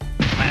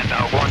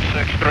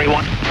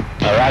631.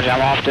 Roger,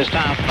 I'm off this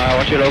time.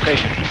 What's your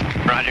location?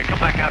 Roger, come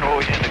back out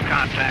always into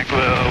contact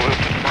with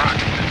Wilson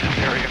Rockets in this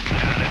area.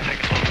 They're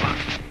taking a little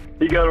time.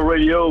 He got a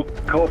radio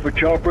call for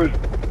choppers.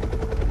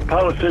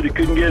 Pilot said he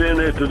couldn't get in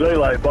there to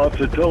daylight. Bob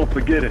said, tell him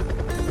forget it.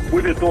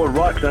 We've been throwing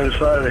rocks on the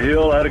side of the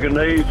hill, out of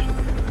grenades.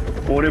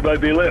 Won't anybody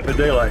be left at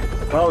daylight?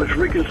 Pilots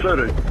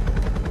reconsidered.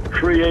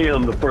 3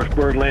 a.m. the first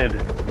bird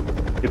landed.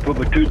 They put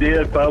my 2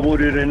 dead, 5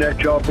 wounded in that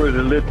chopper. They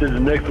lifted, the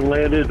next one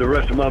landed. The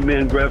rest of my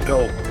men grabbed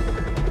hold.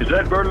 As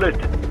that bird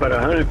lifted, about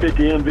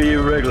 150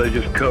 MVE regular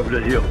just covered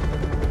the hill.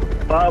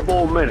 5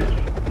 more minutes,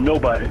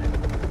 nobody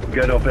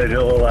got off that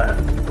hill alive.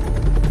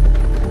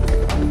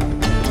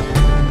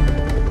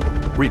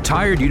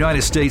 Retired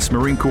United States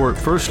Marine Corps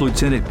First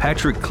Lieutenant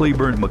Patrick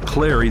Cleburne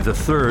McClary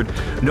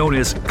III, known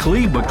as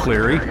Cleve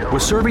McClary,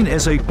 was serving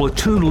as a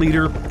platoon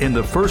leader in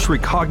the 1st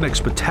Reconnaissance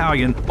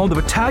Battalion. On the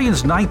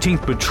battalion's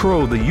 19th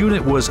patrol, the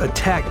unit was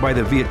attacked by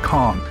the Viet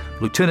Cong.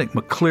 Lieutenant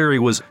McClary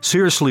was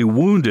seriously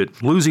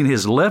wounded, losing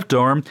his left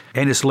arm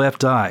and his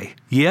left eye.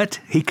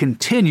 Yet, he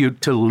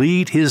continued to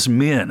lead his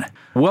men.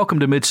 Welcome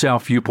to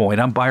Mid-South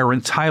Viewpoint. I'm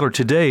Byron Tyler.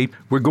 Today,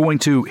 we're going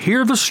to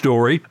hear the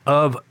story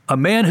of a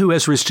man who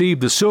has received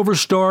the Silver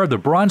Star, the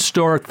Bronze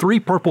Star, 3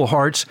 Purple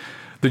Hearts,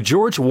 the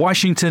George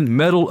Washington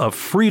Medal of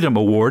Freedom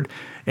Award,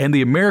 and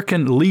the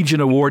American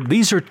Legion Award.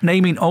 These are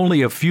naming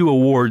only a few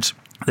awards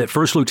that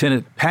First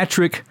Lieutenant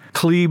Patrick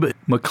Cleve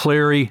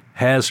McClary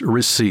has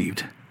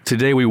received.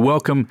 Today, we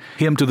welcome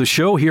him to the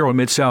show here on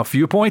Mid-South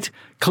Viewpoint.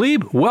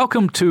 Cleve,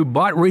 welcome to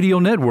Bott Radio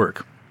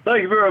Network.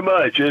 Thank you very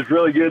much. It's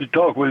really good to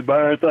talk with you,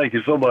 Byron. Thank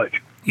you so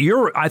much.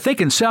 You're, I think,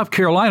 in South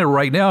Carolina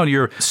right now, and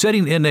you're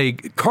sitting in a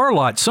car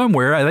lot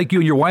somewhere. I think you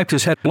and your wife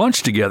just had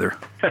lunch together.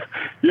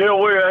 Yeah,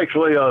 we were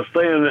actually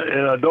staying in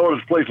our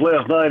daughter's place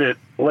last night at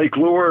Lake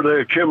Lure,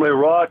 there at Chimney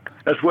Rock.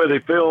 That's where they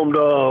filmed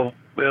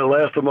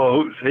last of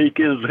my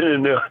Heekins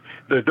in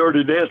the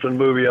Dirty Dancing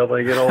movie, I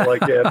think, and all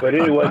like that. But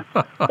anyway,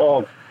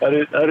 I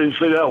didn't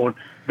see that one.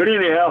 But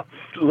anyhow,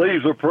 the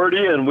leaves are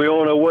pretty, and we're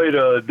on our way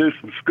to do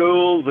some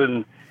schools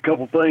and a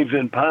couple things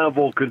in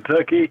Pineville,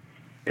 Kentucky,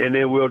 and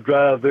then we'll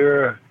drive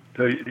there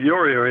to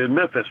your area in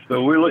Memphis.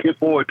 So we're looking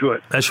forward to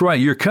it. That's right.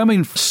 You're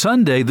coming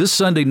Sunday, this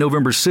Sunday,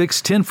 November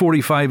 6th,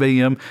 10:45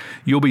 a.m.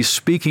 You'll be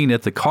speaking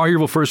at the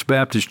Collierville First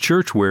Baptist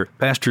Church, where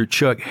Pastor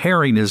Chuck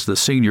Herring is the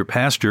senior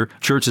pastor.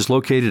 Church is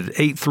located at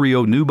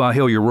 830 New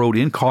Byhalia Road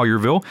in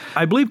Collierville.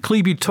 I believe,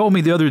 Cleve, you told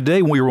me the other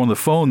day when we were on the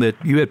phone that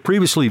you had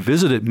previously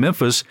visited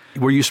Memphis,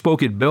 where you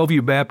spoke at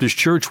Bellevue Baptist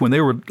Church when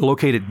they were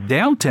located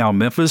downtown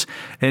Memphis,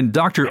 and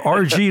Dr.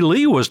 R.G.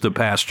 Lee was the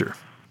pastor.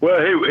 Well,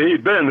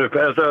 he'd been there,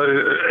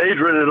 Pastor.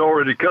 Adrian had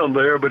already come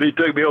there, but he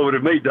took me over to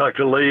meet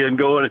Dr. Lee and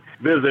go and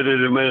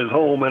visited him in his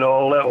home and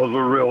all. That was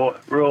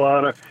a real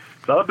honor.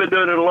 So I've been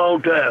doing it a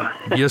long time.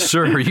 Yes,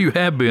 sir. You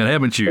have been,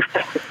 haven't you?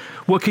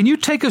 Well, can you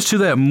take us to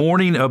that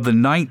morning of the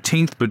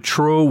 19th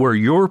Patrol where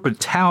your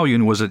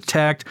battalion was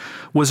attacked?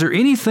 Was there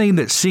anything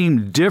that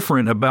seemed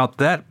different about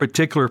that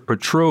particular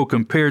patrol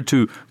compared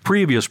to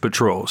previous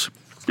patrols?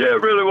 Yeah,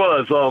 it really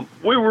was.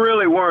 We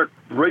really weren't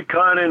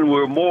reconning. We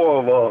were more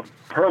of a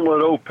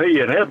permanent OP.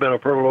 It had been a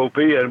permanent OP,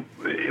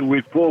 and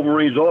we pulled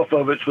Marines off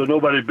of it, so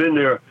nobody had been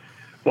there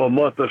for a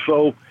month or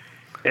so.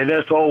 And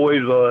that's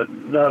always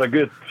not a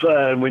good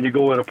sign when you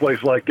go in a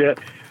place like that.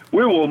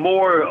 We were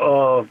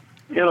more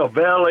in a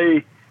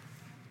valley,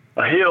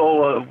 a hill,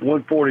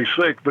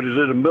 146, but it's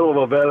in the middle of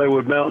a valley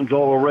with mountains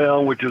all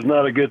around, which is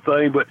not a good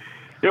thing. But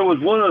it was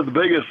one of the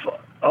biggest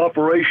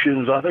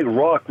operations. I think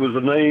Rock was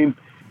the name.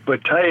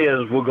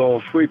 Battalions were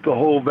going to sweep the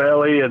whole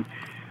valley, and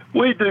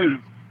we do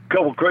a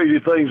couple crazy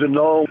things and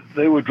all.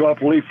 They would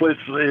drop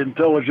leaflets,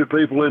 intelligent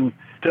people, and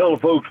tell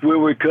the folks where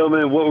we're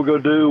coming, what we're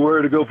going to do,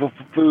 where to go for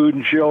food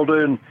and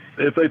shelter. And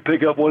if they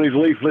pick up one of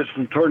these leaflets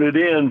and turn it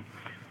in,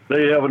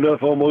 they have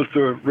enough almost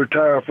to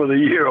retire for the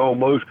year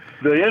almost.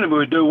 The enemy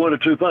would do one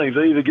of two things.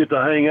 They either get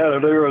to hang out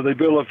of there or they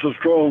build up so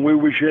strong we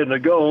wish hadn't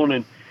have gone.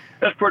 And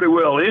that's pretty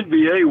well.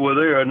 NVA were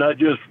there, not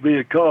just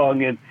Viet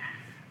Cong, and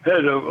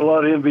had a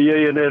lot of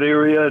NVA in that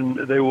area, and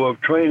they were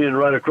training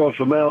right across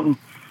the mountain.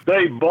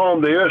 They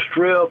bombed the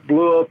airstrip,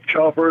 blew up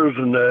choppers,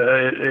 and the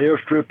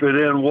airstrip at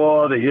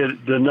Anwar. They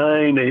hit Da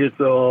Nang, they hit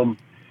the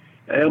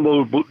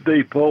ammo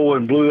depot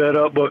and blew that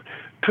up. But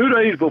 2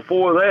 days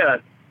before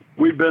that,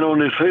 we'd been on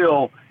this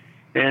hill,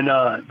 and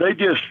they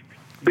just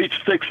beat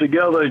sticks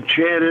together and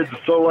chanted,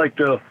 so like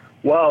the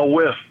Wild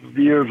West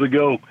years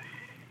ago.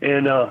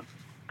 And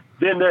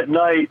then that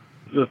night,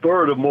 the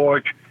 3rd of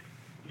March,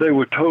 they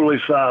were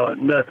totally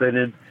silent, nothing.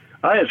 And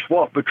I had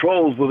swapped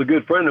patrols with a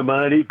good friend of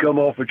mine. He'd come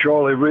off of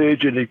Charlie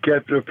Ridge, and he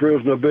captured a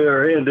prisoner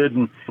barehanded,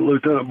 and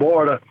Lieutenant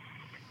Barta.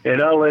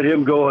 And I let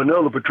him go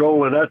another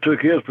patrol, and I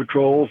took his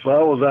patrol. So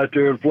I was out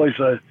there in the place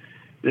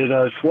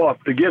I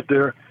swapped to get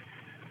there.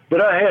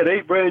 But I had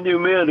 8 brand new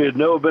men that had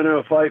never been in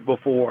a fight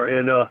before.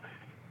 And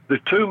the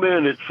 2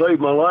 men that saved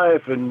my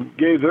life and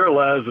gave their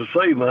lives to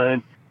save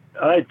mine,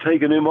 I had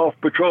taken them off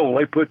patrol.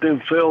 They put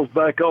themselves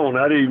back on.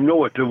 I didn't even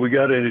know it till we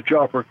got in the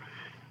chopper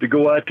to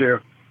go out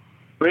there.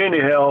 But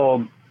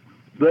anyhow,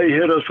 they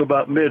hit us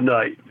about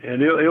midnight,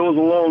 and it was a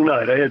long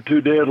night. I had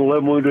 2 dead,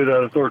 11 wounded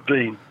out of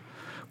 13.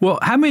 Well,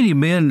 how many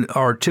men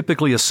are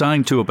typically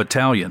assigned to a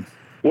battalion?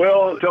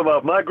 Well, talk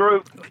about my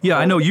group. Yeah,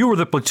 I know you were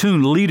the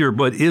platoon leader,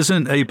 but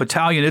isn't a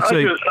battalion?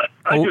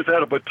 I just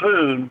had a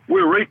platoon.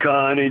 We were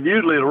recon, and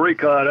usually in a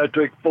recon I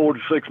take 4 to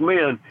 6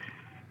 men,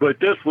 but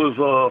this was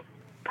a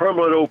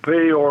permanent OP,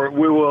 or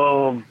we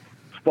were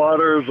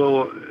spotters,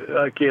 or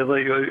I can't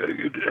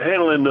think,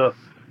 handling the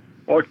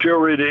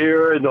artillery, the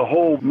air, and the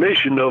whole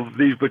mission of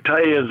these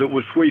battalions that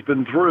was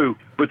sweeping through.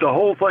 But the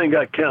whole thing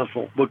got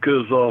canceled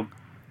because,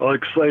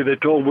 like I say, they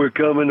told we were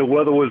coming. The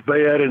weather was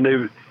bad,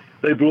 and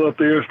they blew up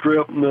the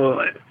airstrip and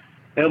the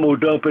ammo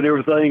dump and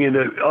everything, and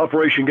the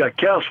operation got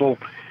canceled.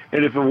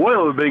 And if the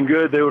weather had been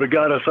good, they would have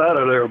got us out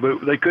of there.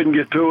 But they couldn't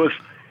get to us,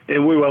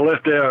 and we were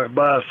left there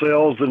by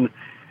ourselves. And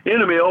the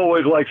enemy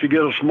always likes to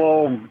get a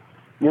small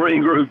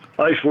Marine group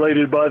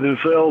isolated by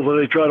themselves, and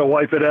they try to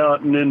wipe it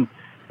out. And then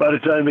by the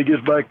time it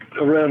gets back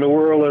around the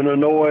world and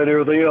Hanoi and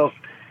everything else,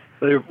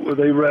 they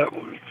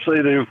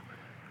say they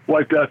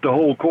wiped out the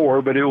whole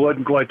corps, but it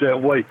wasn't quite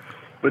that way.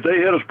 But they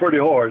hit us pretty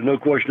hard, no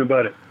question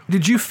about it.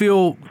 Did you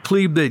feel,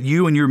 Cleve, that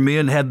you and your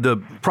men had the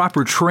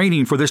proper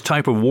training for this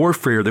type of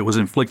warfare that was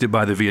inflicted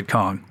by the Viet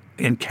Cong,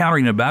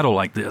 encountering a battle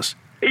like this?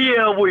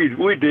 Yeah, we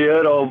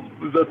did.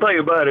 The thing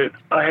about it,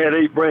 I had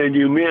 8 brand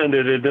new men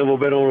that had never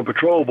been on a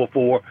patrol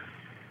before,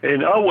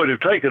 and I would have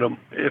taken them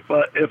if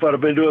I'd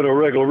have been doing a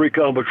regular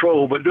recon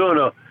patrol. But doing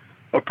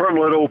a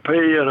permanent OP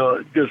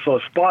and just a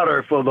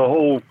spotter for the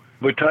whole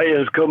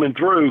battalions coming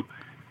through,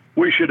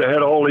 we should have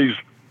had all these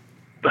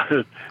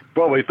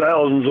probably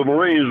thousands of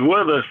Marines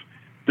with us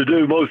to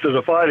do most of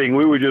the fighting.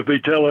 We would just be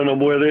telling them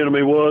where the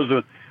enemy was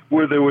and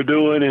where they were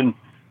doing and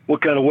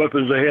what kind of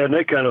weapons they had and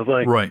that kind of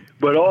thing. Right.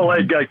 But all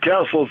that got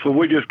canceled, so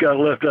we just got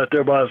left out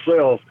there by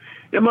ourselves.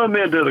 And my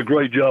men did a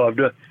great job.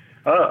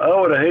 I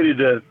would have hated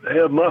to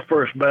have my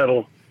first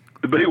battle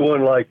to be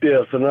one like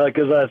this. And like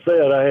as I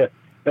said, I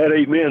had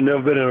 8 men,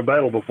 never been in a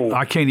battle before.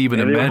 I can't even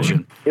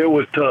imagine. It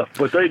was tough,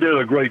 but they did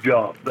a great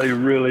job. They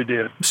really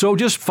did. So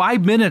just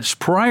 5 minutes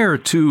prior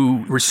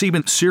to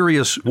receiving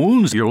serious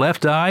wounds, your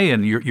left eye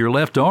and your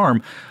left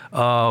arm,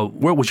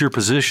 what was your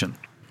position?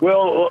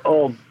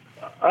 Well,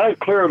 I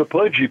cleared a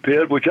punji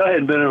pit, which I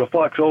hadn't been in a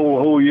foxhole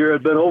the whole year.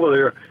 I'd been over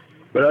there,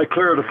 but I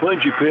cleared a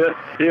punji pit.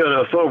 They had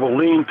a sort of a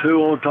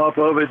lean-to on top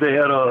of it. They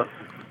had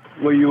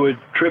where you would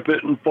trip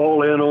it and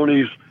fall in on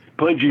these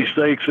punji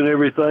stakes and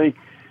everything.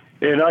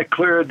 And I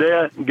cleared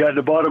that and got to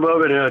the bottom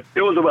of it, and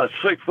it was about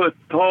 6 foot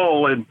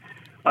tall, and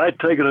I'd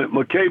taken a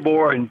McKay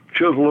bore and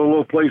chiseled a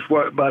little place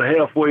where about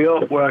halfway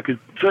up where I could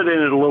sit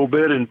in it a little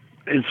bit and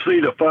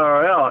see the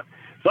fire out.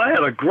 So I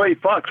had a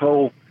great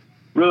foxhole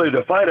really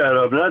to fight out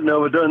of, and I'd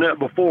never done that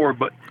before.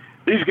 But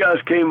these guys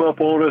came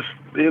up on us,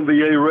 the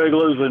NVA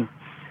regulars, and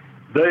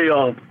they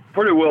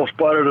pretty well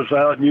spotted us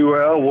out, knew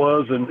where I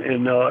was,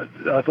 and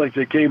I think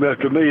they came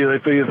after me. They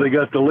figured if they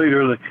got the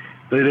leader,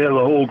 they'd have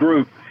the whole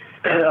group.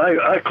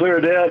 I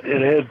cleared that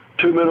and had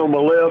 2 men on my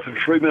left and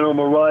 3 men on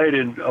my right,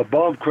 and a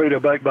bomb crater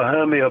back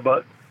behind me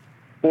about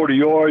 40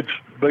 yards.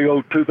 Big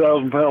old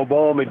 2,000-pound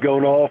bomb had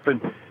gone off,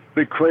 and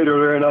big crater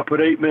there, and I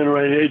put 8 men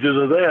around the edges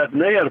of that,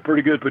 and they had a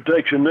pretty good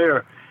protection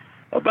there.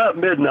 About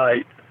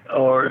midnight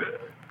or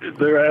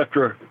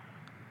thereafter,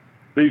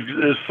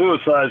 this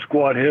suicide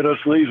squad hit us.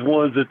 These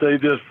ones that they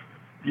just,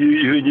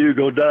 you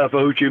go die for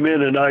Ho Chi Minh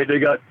tonight. They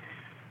got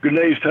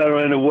grenades tied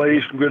around the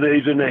waist,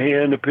 grenades in the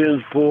hand, the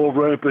pins pulled,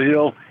 run up the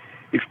hill,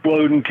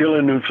 exploding,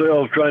 killing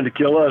themselves, trying to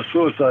kill us,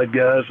 suicide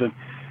guys. And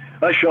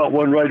I shot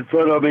one right in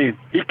front of me.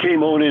 He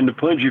came on in the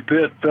punji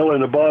pit, fell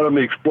in the bottom,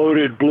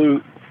 exploded,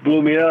 blew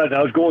me out. And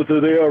I was going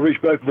through there. I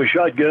reached back with my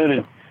shotgun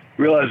and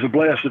realized the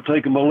blast had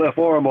taken my left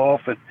arm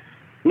off. And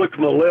looked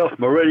to my left,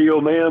 my radio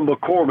man,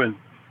 McCorman,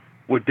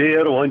 was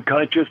dead or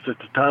unconscious. At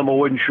the time, I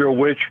wasn't sure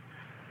which.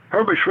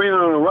 Herbert Freeman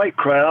on the right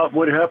crowd,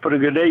 what happened to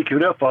grenade came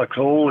that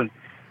foxhole, and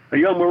a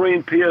young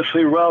Marine,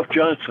 PSC Ralph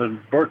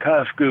Johnson, Burke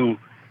High School,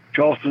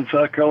 Charleston,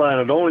 South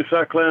Carolina, the only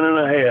South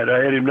Carolina I had.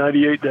 I had him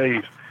 98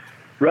 days.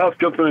 Ralph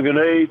jumped in a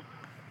grenade,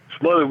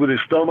 smothered with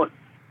his stomach,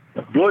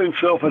 blew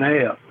himself in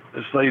half.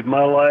 It saved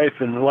my life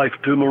and the life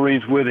of 2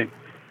 Marines with him.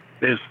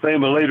 His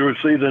family later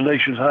received the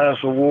nation's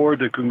highest award,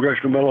 the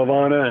Congressional Medal of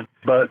Honor. And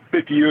about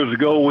 50 years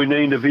ago, we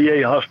named a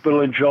VA hospital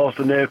in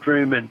Charleston after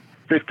him, and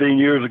 15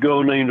 years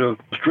ago, named a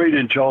street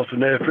in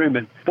Charleston after him.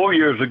 And 4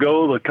 years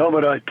ago, the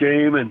Commandant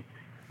came, and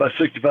about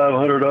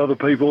 6,500 other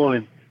people,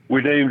 and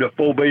we named a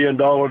 $4 billion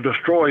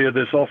destroyer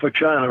that's off of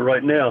China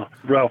right now,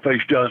 Ralph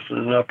H. Johnson.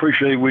 And I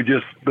appreciate we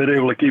just been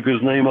able to keep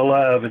his name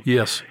alive. And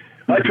yes.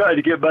 I tried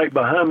to get back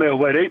behind me.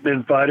 I had 8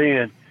 men fight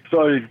in.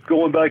 Started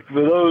going back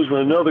for those, and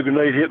another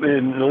grenade hit me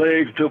in the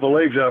legs, took my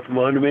legs out from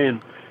under me, and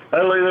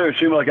I lay there. It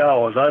seemed like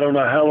hours. I don't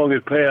know how long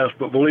it passed,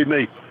 but believe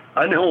me,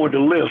 I never wanted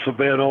to live so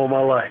bad all my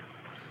life.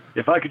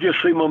 If I could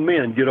just see my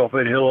men get off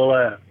that hill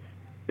alive,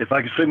 if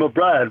I could see my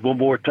bride one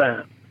more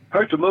time.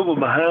 Heard some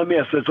movement behind me.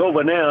 I said, it's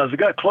over now. As I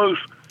got close,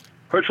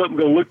 heard something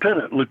go,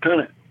 Lieutenant,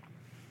 Lieutenant.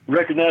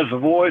 Recognized the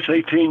voice,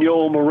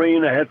 18-year-old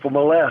Marine I had from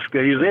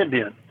Alaska. He's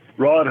Indian,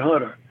 Rod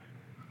Hunter.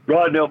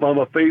 riding up on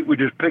my feet were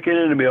just picking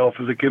into me off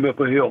as they came up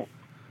a hill.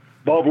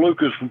 Bob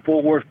Lucas from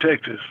Fort Worth,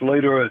 Texas,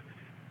 later a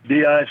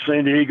DI at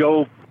San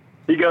Diego.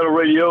 He got a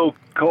radio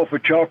call for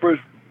choppers.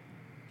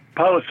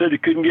 Pilot said he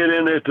couldn't get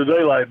in there to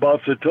daylight.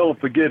 Bob said, tell him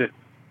forget it.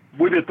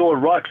 We've been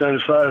throwing rocks down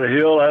the side of the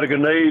hill out of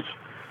grenades.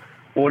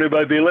 Won't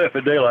anybody be left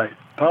at daylight?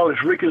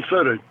 Pilots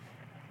reconsidered.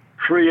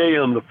 3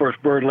 a.m. the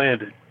first bird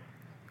landed.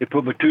 They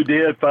put my 2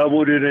 dead, 5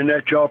 wounded in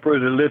that chopper.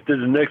 They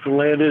lifted, the next one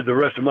landed. The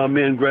rest of my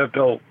men grabbed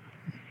hold.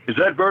 As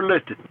that bird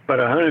lifted, about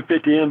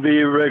 150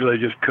 MV regular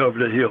just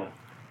covered the hill.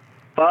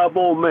 5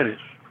 more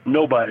minutes,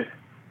 nobody.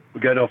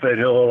 We got off that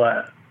hill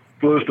alive.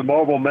 Flew us to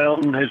Marble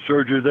Mountain, had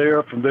surgery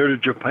there. From there to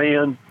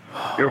Japan,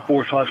 Air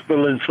Force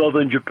Hospital in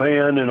southern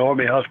Japan, and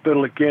Army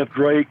Hospital at Camp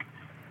Drake.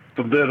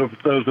 From there to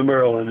Bethesda,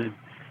 Maryland. And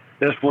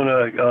that's when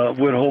I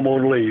went home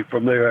on leave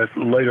from there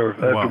later,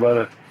 after about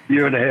a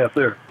year and a half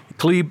there.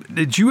 Cleve,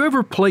 did you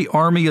ever play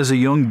Army as a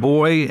young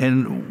boy?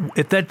 And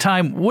at that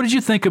time, what did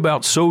you think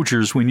about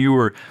soldiers when you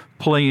were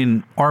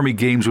playing Army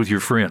games with your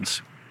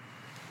friends?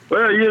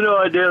 Well,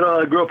 I did.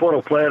 I grew up on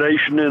a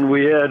plantation, and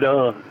we had,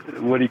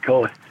 what do you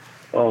call it,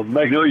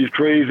 magnolia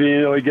trees.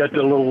 You got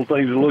the little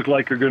things that look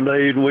like a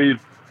grenade, and we'd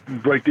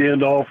break the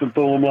end off and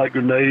throw them like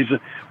grenades. And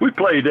we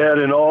played that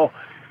and all.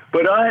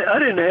 But I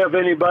didn't have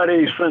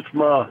anybody since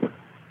my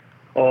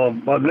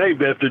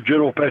named after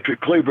General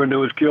Patrick Cleburne, who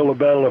was killed at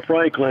the Battle of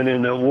Franklin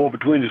in the war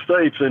between the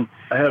states. And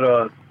I had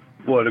a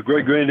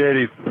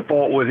great-granddaddy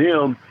fought with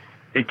him.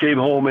 He came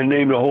home and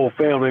named the whole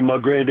family, my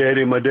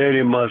granddaddy, my daddy,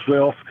 and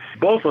myself.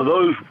 Both of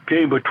those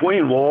came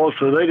between wars,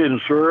 so they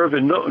didn't serve.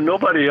 And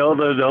nobody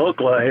other than the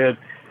uncle I had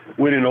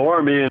went in the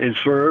Army and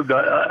served.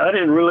 I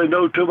didn't really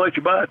know too much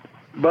about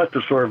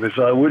the service.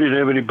 We didn't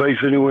have any base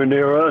anywhere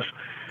near us.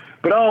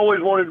 But I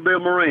always wanted to be a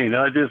Marine.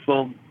 I just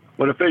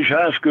when I finished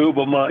high school,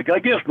 but I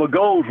guess my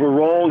goals were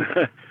wrong.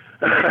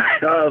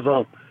 I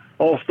was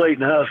all-state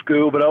in high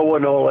school, but I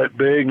wasn't all that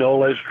big and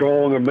all that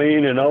strong or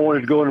mean, and I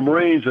wanted to go in the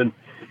Marines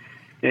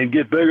and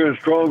get bigger and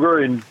stronger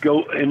and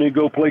then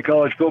go play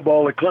college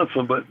football at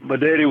Clemson. But my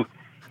daddy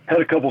had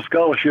a couple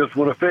scholarships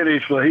when I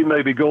finished, so he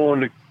made me go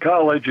on to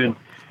college, and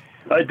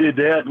I did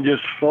that and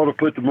just sort of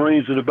put the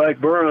Marines in the back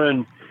burner.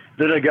 And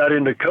then I got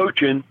into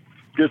coaching.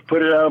 Just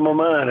put it out of my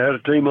mind. I had a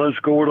team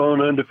unscored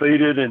on,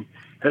 undefeated, and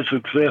had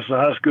success as a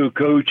high school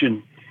coach,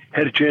 and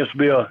had a chance to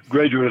be a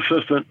graduate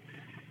assistant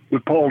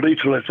with Paul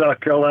Dietzel at South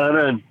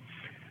Carolina. And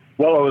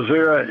while I was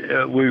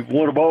there, we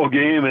won a ball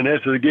game, and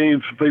after the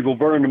game, some people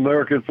burned the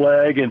American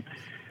flag, and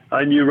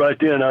I knew right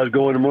then I was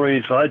going to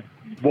Marines. So I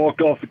walked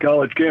off the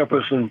college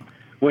campus and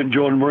went and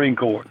joined the Marine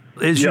Corps.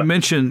 As you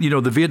mentioned,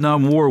 the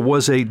Vietnam War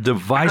was a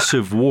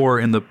divisive war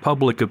in the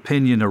public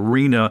opinion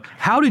arena.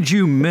 How did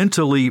you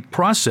mentally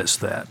process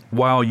that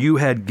while you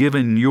had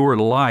given your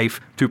life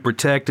to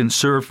protect and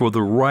serve for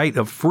the right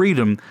of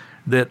freedom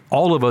that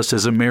all of us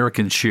as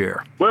Americans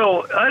share?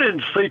 Well, I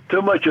didn't see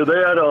too much of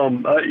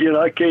that.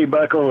 I came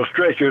back on a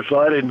stretcher, so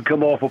I didn't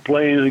come off a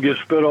plane and get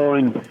spit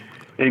on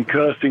and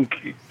cussed and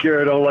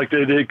carried on like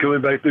they did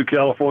coming back through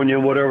California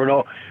and whatever and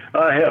all.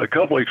 I had a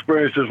couple of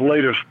experiences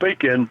later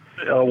speaking.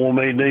 I won't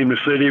name the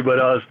city, but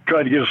I was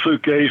trying to get a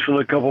suitcase and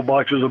a couple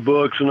boxes of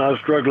books, and I was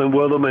struggling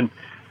with them. And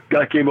a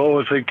guy came over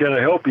and said, "Can I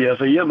help you?" I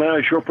said, "Yeah, man,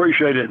 I sure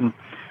appreciate it." And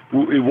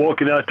we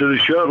walking out to the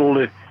shuttle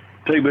to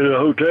take me to the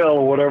hotel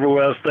or whatever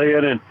where I was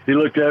staying, and he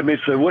looked at me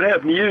and said, "What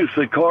happened to you?" I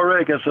said, "Car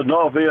wreck." I said,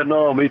 "No,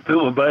 Vietnam." He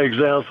threw my bags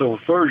down, so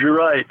serves you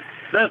right.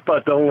 That's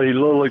about the only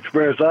little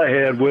experience I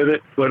had with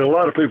it, but a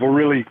lot of people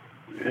really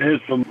had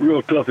some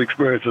real tough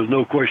experiences,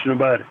 no question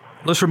about it.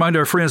 Let's remind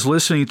our friends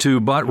listening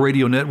to Bott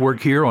Radio Network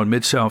here on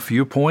Mid-South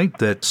Viewpoint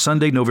that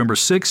Sunday, November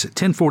 6th at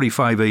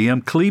 10:45 a.m.,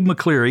 Cleve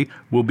McCleary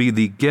will be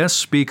the guest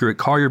speaker at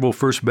Collierville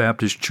First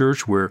Baptist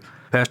Church, where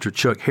Pastor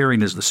Chuck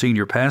Herring is the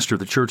senior pastor.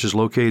 The church is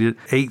located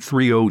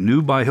 830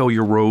 New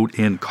Byhalia Road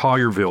in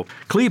Collierville.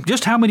 Cleve,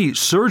 just how many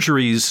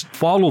surgeries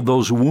followed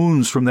those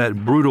wounds from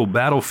that brutal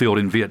battlefield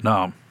in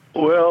Vietnam?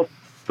 Well,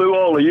 through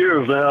all the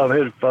years now, I've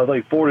had, I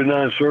think,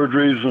 49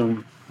 surgeries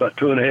and about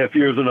 2.5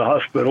 years in the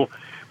hospital.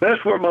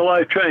 That's where my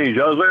life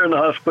changed. I was there in the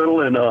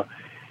hospital and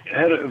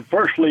had to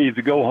first leave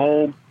to go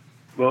home.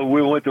 Well,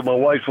 we went to my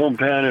wife's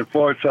hometown in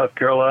Florence, South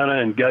Carolina,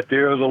 and got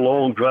there. It was a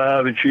long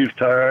drive, and she was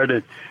tired.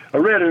 And I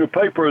read in the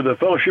paper the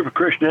Fellowship of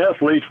Christian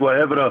Athletes were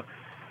having a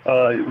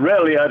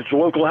rally out at the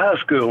local high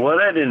school. Well,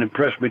 that didn't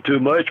impress me too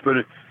much,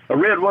 but I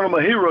read one of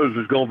my heroes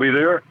was going to be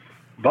there,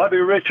 Bobby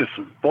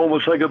Richardson, former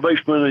second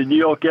baseman of the New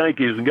York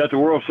Yankees, and got the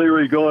World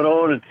Series going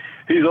on. And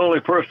he's the only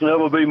person to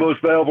ever be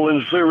most valuable in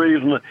the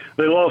series, and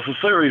they lost the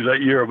series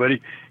that year. But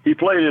he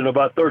played in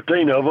about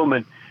 13 of them,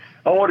 and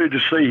I wanted to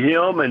see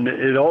him. And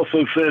it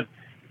also said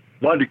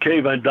Vonda K.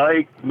 Van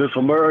Dyke, Miss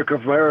America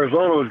from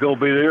Arizona, was going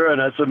to be there.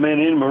 And I said,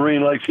 man, any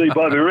Marine like to see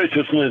Bobby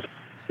Richardson,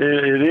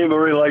 and any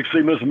Marine like to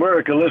see Miss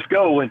America, let's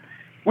go. And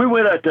we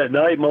went out that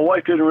night. My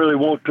wife didn't really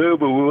want to,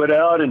 but we went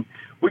out, and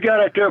we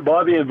got out there.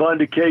 Bobby and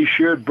Vonda K.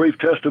 shared brief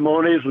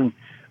testimonies, and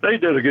they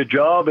did a good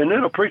job. And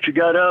then a preacher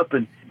got up,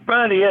 and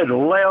Brian, he had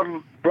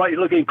loud,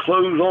 bright-looking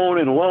clothes on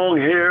and long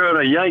hair and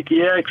a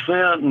Yankee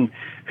accent, and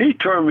he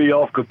turned me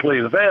off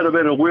completely. If I had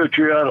been in a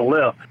wheelchair, I'd have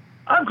left.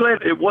 I'm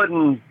glad it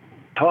wasn't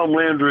Tom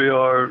Landry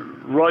or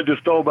Roger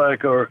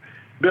Staubach or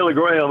Billy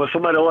Graham or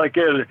somebody like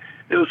that.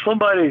 It was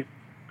somebody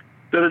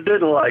that I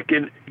didn't like,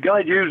 and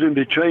God used him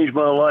to change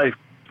my life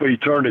for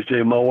eternity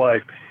and my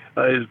wife.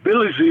 Is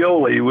Billy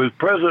Zioli. He was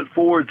President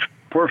Ford's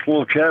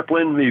personal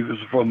chaplain. He was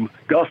from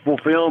Gospel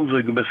Films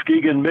in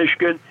Muskegon,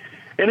 Michigan.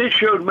 And it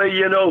showed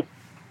me,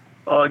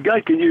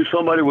 God can use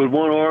somebody with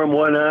one arm,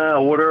 one eye,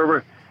 or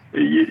whatever.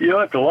 You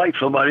don't have to like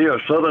somebody. A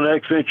southern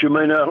accent you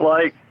may not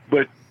like,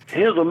 but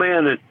here's a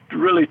man that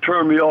really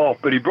turned me off.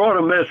 But he brought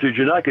a message,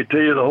 and I could tell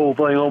you the whole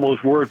thing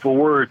almost word for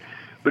word.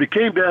 But it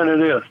came down to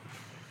this.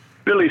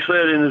 Billy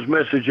said in his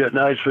message that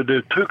night, said, there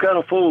are two kind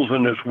of fools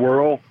in this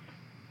world,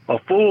 a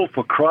fool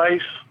for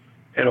Christ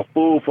and a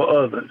fool for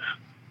others.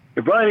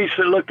 And Brian, he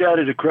said, looked out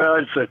at the crowd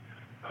and said,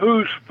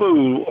 whose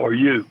fool are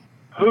you?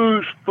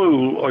 Whose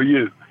fool are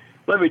you?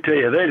 Let me tell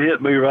you, that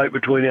hit me right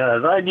between the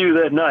eyes. I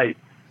knew that night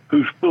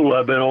whose fool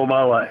I've been all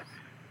my life.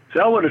 See,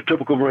 I wasn't a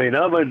typical Marine.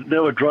 I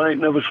never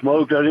drank, never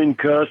smoked. I didn't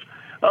cuss.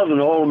 I was an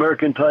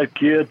all-American type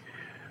kid.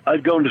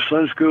 I'd gone to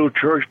Sunday school,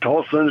 church,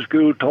 taught Sunday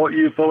school, taught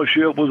youth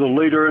fellowship, was a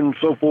leader and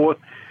so forth.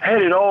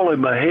 Had it all in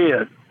my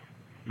head,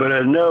 but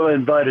I never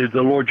invited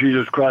the Lord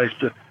Jesus Christ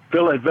to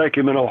fill that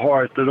vacuum in our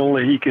heart that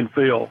only he can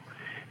fill.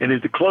 And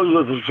at the close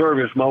of the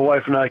service, my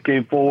wife and I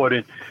came forward,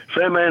 and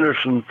Sam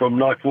Anderson from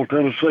Knoxville,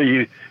 Tennessee, he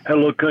had a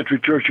little country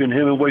church in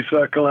Hemingway,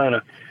 South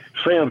Carolina.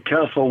 Sam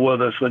counseled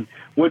with us and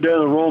went down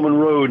the Roman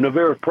road in a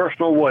very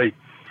personal way.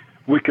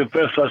 We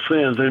confessed our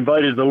sins and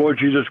invited the Lord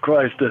Jesus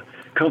Christ to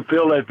come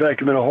fill that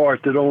vacuum in our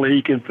heart that only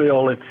he can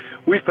fill. And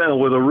we found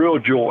with a real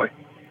joy,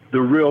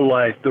 the real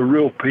life, the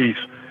real peace,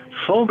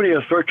 so many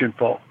are searching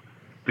for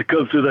to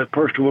come through that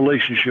personal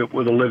relationship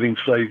with a living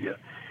Savior.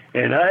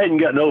 And I hadn't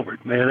gotten over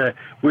it, man.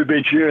 We've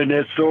been sharing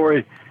that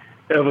story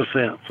ever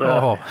since.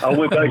 I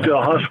went back to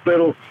a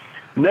hospital.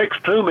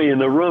 Next to me, in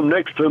the room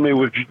next to me,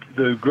 was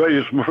the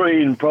greatest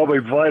Marine, probably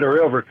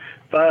fighter ever,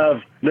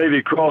 5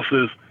 Navy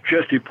Crosses.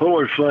 Chesty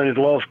Puller's son had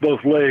lost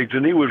both legs,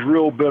 and he was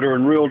real bitter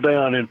and real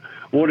down and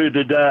wanted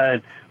to die.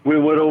 And we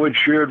went over and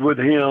shared with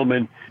him,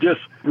 and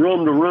just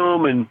room to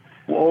room and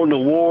on the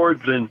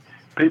wards, and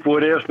people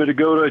would ask me to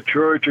go to a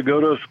church or go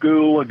to a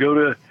school or go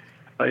to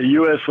a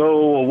USO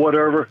or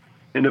whatever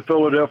in the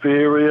Philadelphia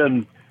area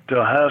and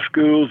to high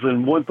schools,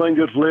 and one thing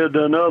just led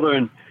to another,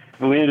 and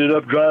we ended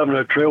up driving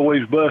a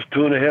Trailways bus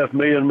 2.5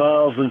 million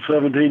miles in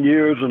 17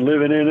 years and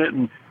living in it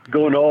and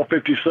going to all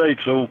 50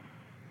 states. So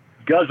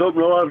God's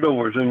opened a lot of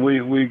doors, and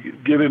we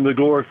give him the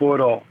glory for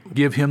it all.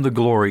 Give him the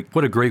glory.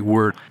 What a great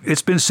word.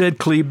 It's been said,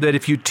 Cleve, that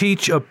if you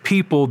teach a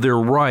people their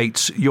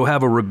rights, you'll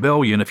have a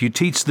rebellion. If you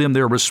teach them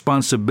their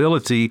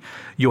responsibility,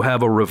 you'll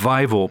have a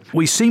revival.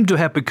 We seem to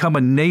have become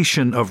a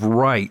nation of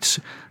rights.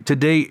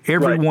 Today,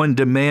 everyone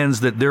demands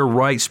that their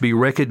rights be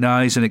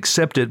recognized and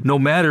accepted, no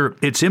matter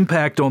its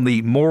impact on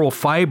the moral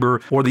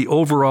fiber or the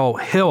overall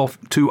health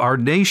to our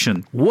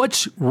nation.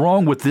 What's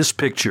wrong with this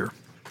picture?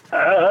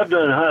 I've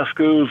done high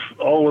schools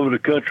all over the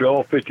country,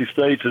 all 50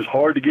 states. It's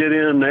hard to get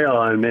in now.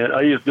 I mean,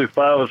 I used to do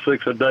 5 or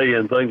 6 a day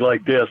and things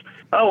like this.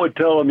 I would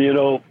tell them,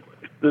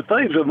 the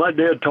things that my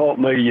dad taught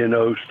me,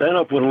 stand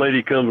up when a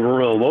lady comes in the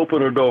room,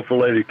 open her door for a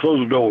lady, close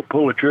the door,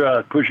 pull a chair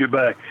out, push it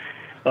back,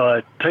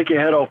 take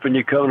your hat off when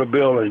you come in the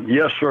building.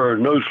 Yes, sir.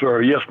 No,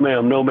 sir. Yes,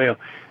 ma'am. No, ma'am.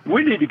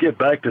 We need to get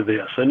back to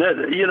this. And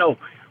that,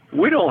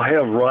 we don't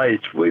have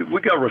rights. We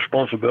got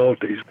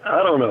responsibilities.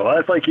 I don't know.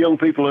 I think young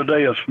people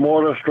today are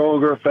smarter,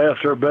 stronger,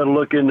 faster, better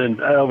looking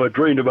than I ever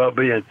dreamed about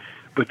being.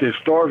 But they're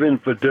starving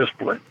for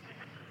discipline.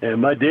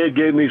 And my dad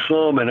gave me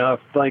some, and I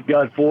thank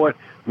God for it.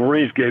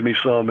 Marines gave me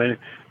some. And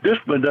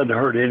discipline doesn't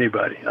hurt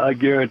anybody, I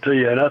guarantee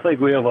you. And I think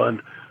we have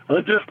an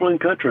undisciplined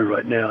country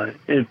right now.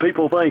 And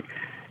people think,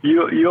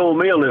 you owe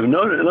me a living.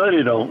 No,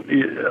 they don't.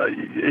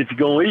 If you're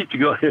going to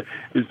eat,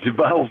 the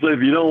Bible says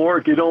if you don't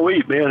work, you don't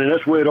eat, man. And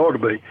that's the way it ought to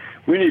be.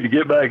 We need to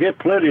get back. There's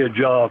plenty of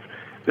jobs.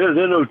 There's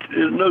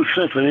no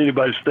sense in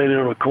anybody standing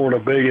on a corner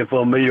begging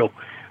for a meal.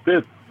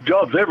 There's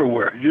jobs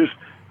everywhere. Just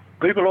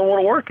people don't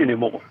want to work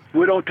anymore.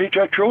 We don't teach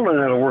our children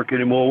how to work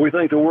anymore. We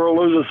think the world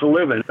owes us a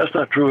living. That's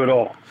not true at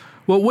all.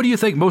 Well, what do you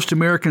think most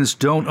Americans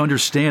don't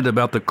understand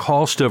about the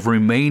cost of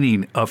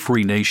remaining a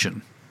free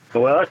nation?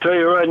 Well, I tell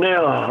you right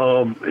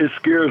now, it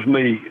scares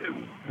me.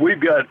 We've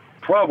got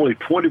probably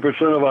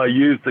 20% of our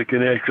youth that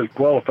can actually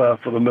qualify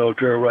for the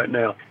military right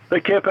now. They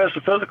can't pass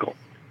the physical.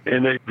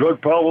 And they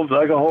drug problems,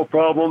 alcohol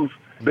problems,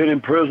 been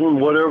in prison,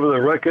 whatever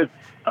the record.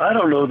 I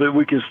don't know that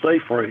we can stay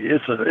free.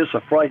 It's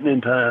a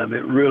frightening time.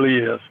 It really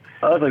is.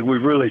 I think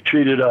we've really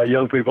cheated our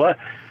young people.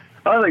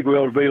 I think we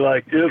ought to be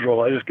like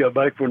Israel. I just got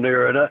back from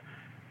there, and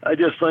I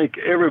just think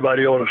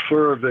everybody ought to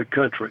serve their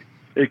country.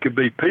 It could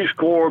be Peace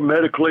Corps,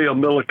 medically or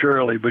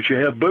militarily, but you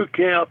have boot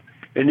camp,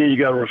 and then you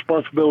got a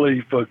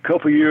responsibility for a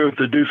couple of years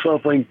to do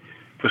something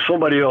for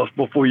somebody else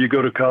before you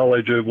go to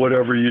college or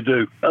whatever you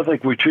do. I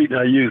think we're cheating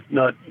our youth,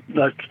 not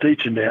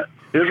teaching that.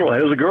 Israel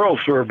has a girls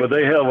serve, but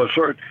they have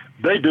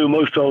they do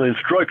most of the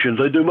instructions.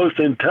 They do most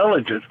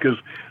intelligence, because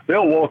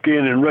they'll walk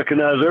in and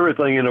recognize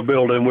everything in a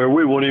building where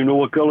we won't even know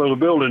what color the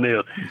building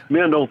is.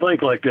 Men don't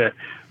think like that.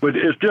 But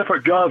it's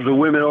different jobs that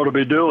women ought to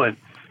be doing.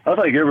 I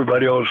think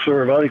everybody ought to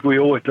serve. I think we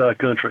owe it to our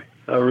country.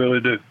 I really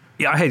do.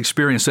 Yeah, I had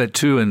experienced that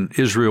too in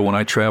Israel when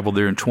I traveled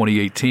there in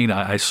 2018.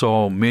 I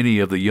saw many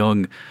of the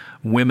young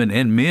women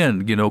and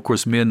men, of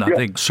course, men, I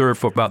think, serve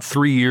for about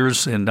 3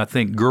 years, and I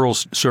think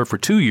girls serve for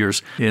 2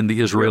 years in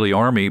the Israeli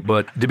army.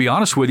 But to be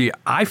honest with you,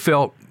 I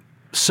felt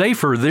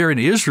safer there in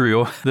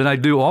Israel than I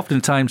do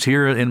oftentimes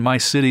here in my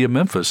city of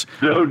Memphis.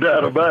 No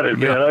doubt about it,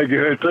 man. I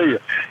guarantee you.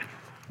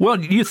 Well,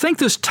 do you think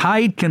this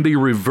tide can be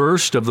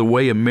reversed of the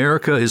way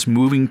America is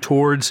moving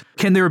towards?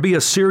 Can there be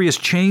a serious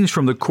change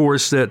from the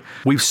course that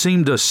we've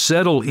seemed to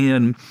settle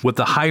in with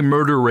the high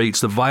murder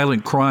rates, the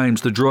violent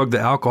crimes, the drug, the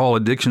alcohol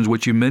addictions,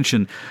 which you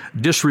mentioned,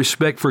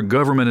 disrespect for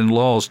government and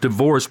laws,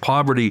 divorce,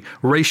 poverty,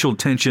 racial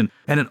tension,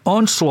 and an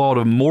onslaught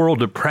of moral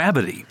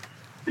depravity?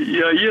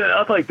 Yeah,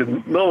 I think the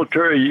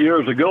military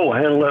years ago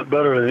handled that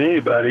better than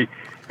anybody,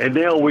 and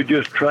now we're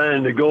just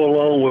trying to go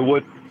along with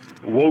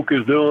what woke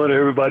is doing,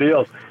 everybody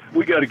else.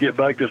 We got to get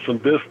back to some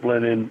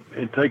discipline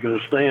and taking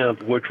a stand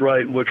for what's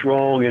right and what's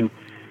wrong, and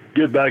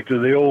get back to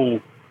the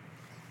old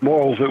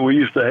morals that we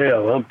used to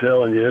have. I'm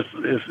telling you,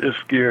 it's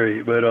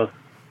scary. But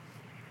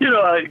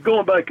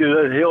going back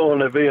to that hill in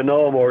the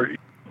Vietnam, or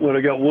when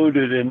I got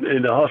wounded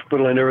in the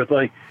hospital and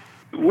everything,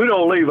 we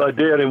don't leave our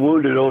dead and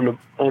wounded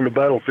on the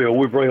battlefield.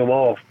 We bring them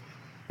off.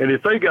 And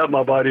if they got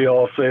my body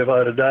off, say if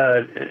I'd have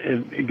died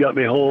and got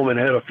me home and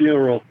had a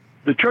funeral,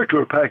 the church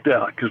were packed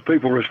out, because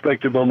people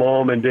respected my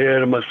mom and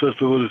dad, and my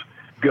sister was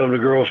governor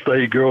of Girls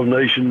State, Girls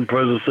Nation,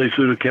 president of State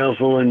Student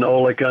Council, and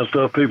all that kind of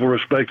stuff. People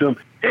respect them.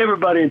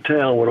 Everybody in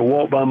town would have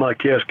walked by my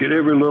casket,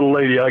 every little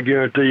lady, I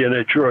guarantee you, in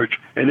that church,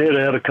 and they'd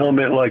have had a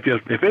comment like this: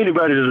 if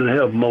anybody doesn't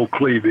have Mo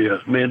Cleve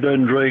is, man,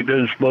 doesn't drink,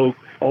 doesn't smoke,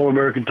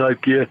 all-American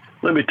type kid,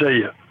 let me tell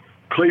you,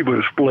 Cleve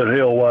would have split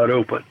hell wide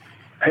open.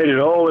 Had it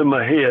all in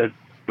my head,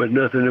 but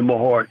nothing in my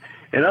heart.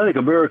 And I think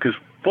America's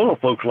full of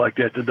folks like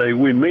that today.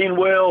 We mean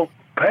well.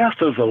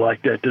 Pastors are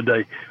like that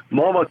today.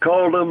 Mama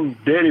called them,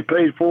 Daddy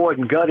paid for it,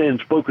 and got in and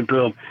spoken to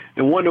them,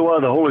 and wonder why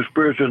the Holy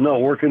Spirit is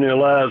not working in their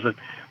lives, and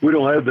we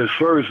don't have the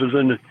services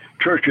in the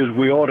churches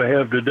we ought to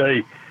have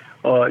today.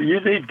 You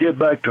need to get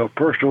back to a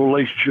personal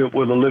relationship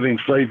with a living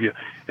Savior,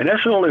 and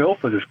that's the only hope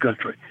for this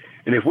country.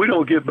 And if we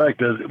don't get back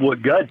to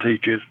what God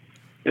teaches,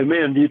 and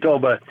man, you talk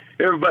about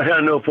everybody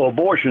I know for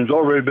abortion's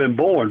already been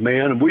born,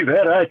 man, and we've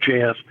had our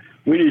chance.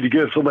 We need to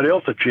give somebody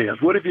else a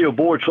chance. What if you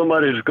abort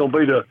somebody that's going to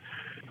be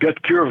got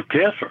the cure of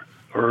cancer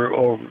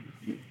or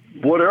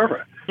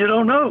whatever? You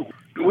don't know.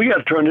 We got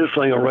to turn this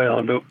thing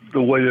around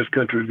the way this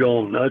country's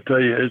going. I tell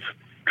you, it's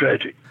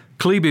tragic.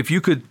 Cleve, if you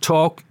could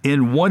talk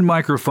in one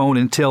microphone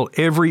and tell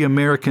every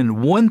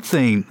American one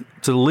thing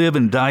to live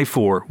and die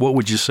for, what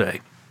would you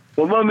say?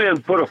 Well, my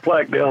men put a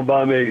plaque down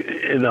by me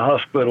in the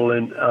hospital,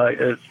 and I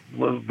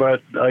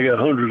got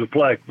hundreds of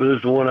plaques, but this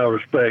is the one I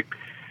respect.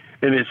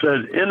 And it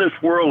said, in this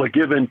world of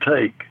give and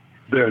take,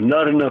 there are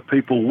not enough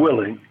people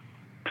willing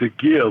to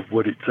give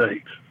what it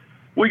takes.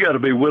 We got to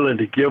be willing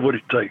to give what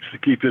it takes to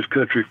keep this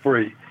country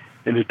free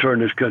and to turn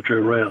this country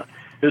around.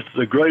 It's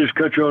the greatest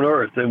country on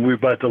earth, and we're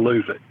about to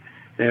lose it.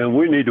 And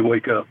we need to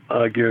wake up,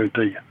 I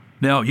guarantee you.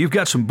 Now, you've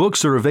got some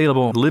books that are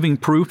available. Living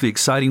Proof, the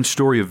exciting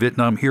story of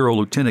Vietnam hero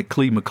Lieutenant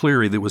Cleve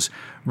McCleary, that was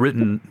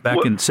written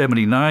back in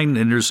 1979.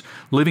 And there's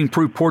Living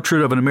Proof,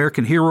 Portrait of an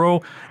American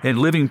Hero, and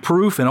Living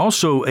Proof, and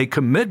also A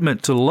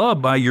Commitment to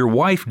Love by your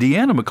wife,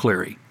 Deanna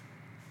McCleary.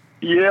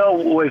 Yeah,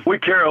 we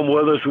carry them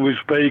with us when we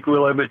speak. We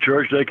let them at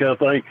church, that kind of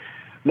thing.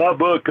 My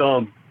book,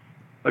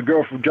 a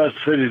girl from Johnson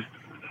City,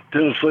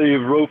 Tennessee,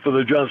 wrote for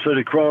the Johnson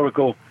City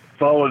Chronicle,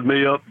 followed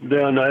me up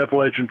down the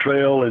Appalachian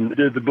Trail and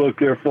did the book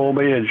there for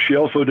me. And she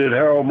also did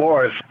Harold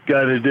Morris,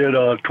 guy that did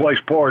Twice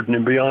Pardon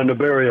and Beyond the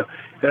Barrier.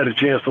 Had a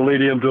chance to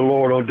lead him to the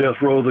Lord on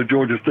death row of the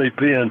Georgia State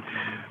Pen.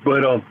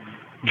 But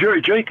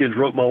Jerry Jenkins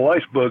wrote my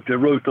wife's book that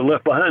wrote the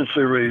Left Behind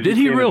series. Did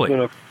he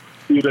really?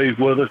 Few days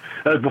with us.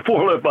 As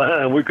before Left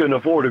Behind, we couldn't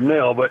afford him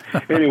now, but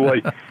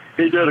anyway,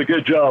 he did a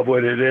good job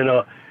with it. And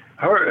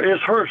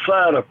it's her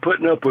side of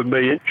putting up with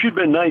me. And she'd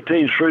been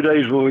 19 straight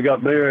days when we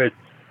got married,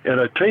 and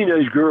a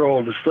teenage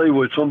girl to stay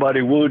with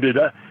somebody wounded.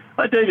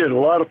 I dated a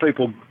lot of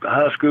people,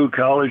 high school,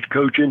 college,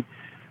 coaching.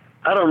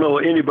 I don't know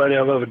anybody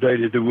I've ever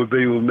dated that would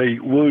be with me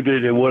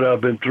wounded and what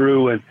I've been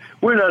through, and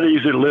we're not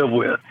easy to live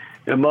with.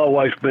 And my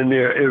wife's been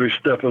there every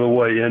step of the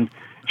way, and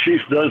she's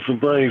done some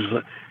things,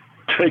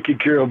 taking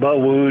care of my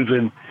wounds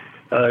and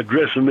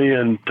dressing me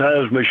and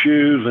ties my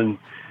shoes and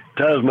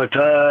ties my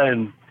tie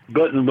and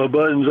buttons my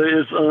buttons.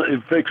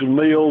 It's fixing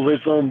meals.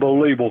 It's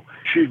unbelievable.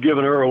 She's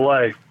given her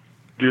life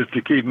just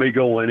to keep me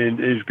going, and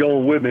is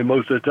going with me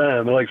most of the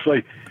time. Like I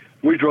say,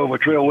 we drove a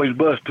Trailways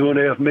bus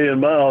 2.5 million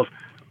miles.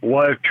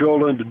 Wife,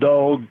 children, the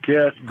dog,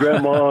 cat,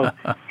 grandma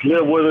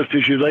lived with us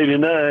till she was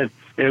 89,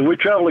 and we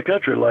traveled the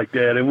country like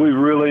that, and we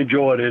really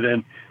enjoyed it,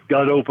 and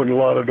God opened a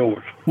lot of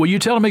doors. Well, you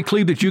telling me,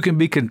 Cleve, that you can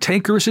be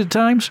cantankerous at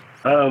times?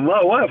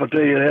 My wife will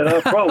tell you that,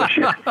 I promise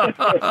you.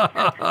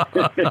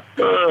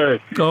 All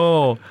right.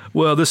 Oh,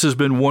 well, this has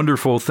been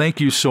wonderful. Thank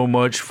you so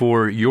much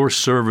for your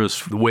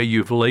service, the way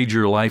you've laid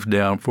your life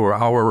down for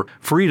our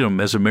freedom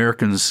as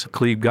Americans.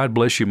 Cleve, God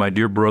bless you, my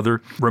dear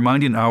brother.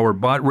 Reminding our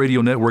Bott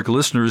Radio Network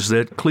listeners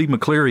that Cleve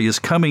McClary is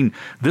coming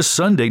this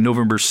Sunday,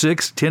 November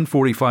 6th,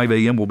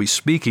 10:45 a.m. We'll be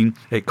speaking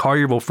at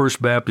Collierville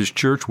First Baptist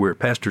Church, where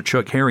Pastor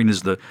Chuck Herring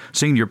is the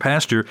senior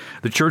pastor.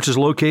 The church is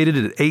located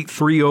at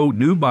 830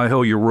 New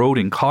Byhalia Road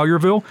in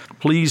Collierville.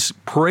 Please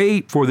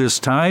pray for this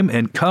time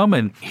and come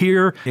and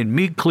hear and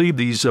meet Cleve.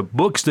 These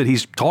books that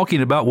he's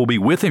talking about will be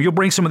with him. You'll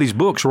bring some of these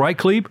books, right,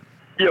 Cleve?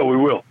 Yeah, we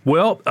will.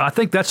 Well, I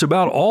think that's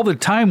about all the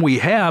time we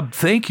have.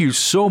 Thank you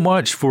so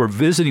much for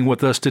visiting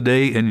with us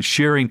today and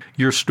sharing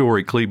your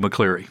story, Cleve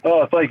McClary.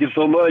 Oh, thank you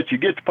so much. You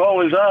get to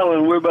Pawleys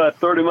Island, we're about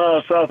 30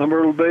 miles south of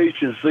Myrtle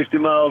Beach and 60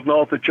 miles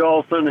north of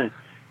Charleston, and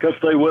come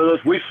stay with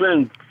us. We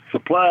send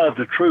supplies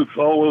to troops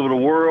all over the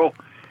world.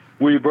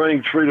 We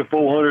bring 300 to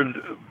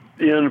 400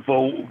 in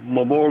for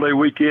Memorial Day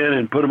weekend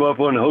and put them up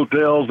in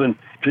hotels and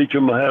teach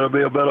them how to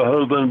be a better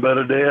husband,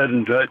 better dad,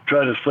 and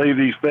try to save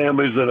these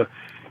families that are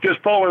just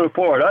falling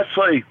apart. I'd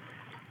say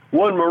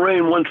one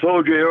Marine, one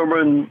soldier,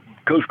 airman,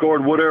 Coast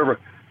Guard, whatever,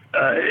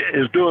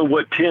 is doing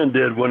what 10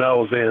 did when I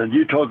was in.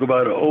 You talk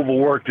about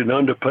overworked and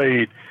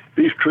underpaid.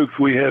 These troops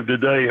we have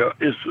today,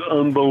 it's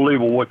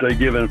unbelievable what they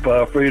give in for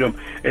our freedom,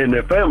 and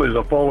their families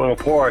are falling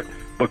apart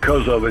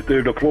because of it.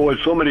 They're deployed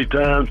so many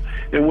times,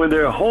 and when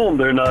they're home,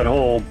 they're not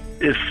home.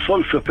 It's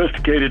so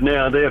sophisticated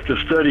now. They have to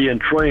study and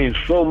train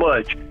so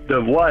much.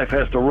 The wife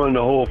has to run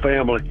the whole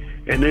family,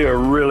 and they are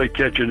really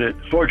catching it.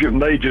 Sergeant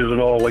majors and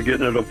all are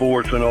getting a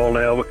divorce and all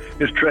now.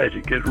 It's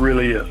tragic. It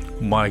really is.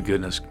 My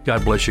goodness.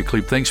 God bless you,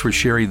 Cleve. Thanks for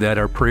sharing that.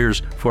 Our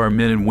prayers for our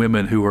men and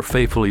women who are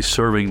faithfully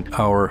serving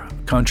our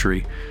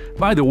country.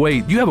 By the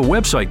way, you have a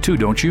website too,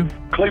 don't you?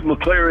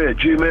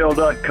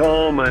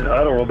 CleveMcClary@gmail.com, and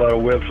I don't know about a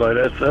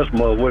website. That's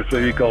my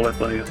website. You call that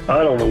thing?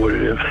 I don't know what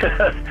it is.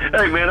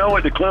 Hey man, I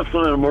went to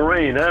Clemson and a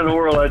Marine. How in the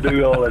world I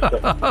do all that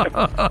stuff?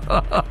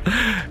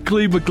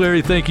 Cleve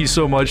McClary, thank you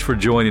so much for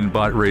joining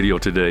Bott Radio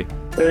today.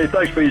 Hey,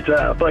 thanks for your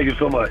time. Thank you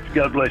so much.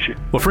 God bless you.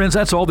 Well, friends,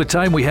 that's all the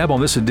time we have on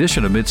this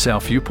edition of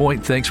Mid-South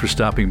Viewpoint. Thanks for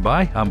stopping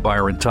by. I'm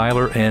Byron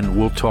Tyler, and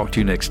we'll talk to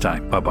you next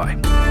time.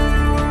 Bye-bye.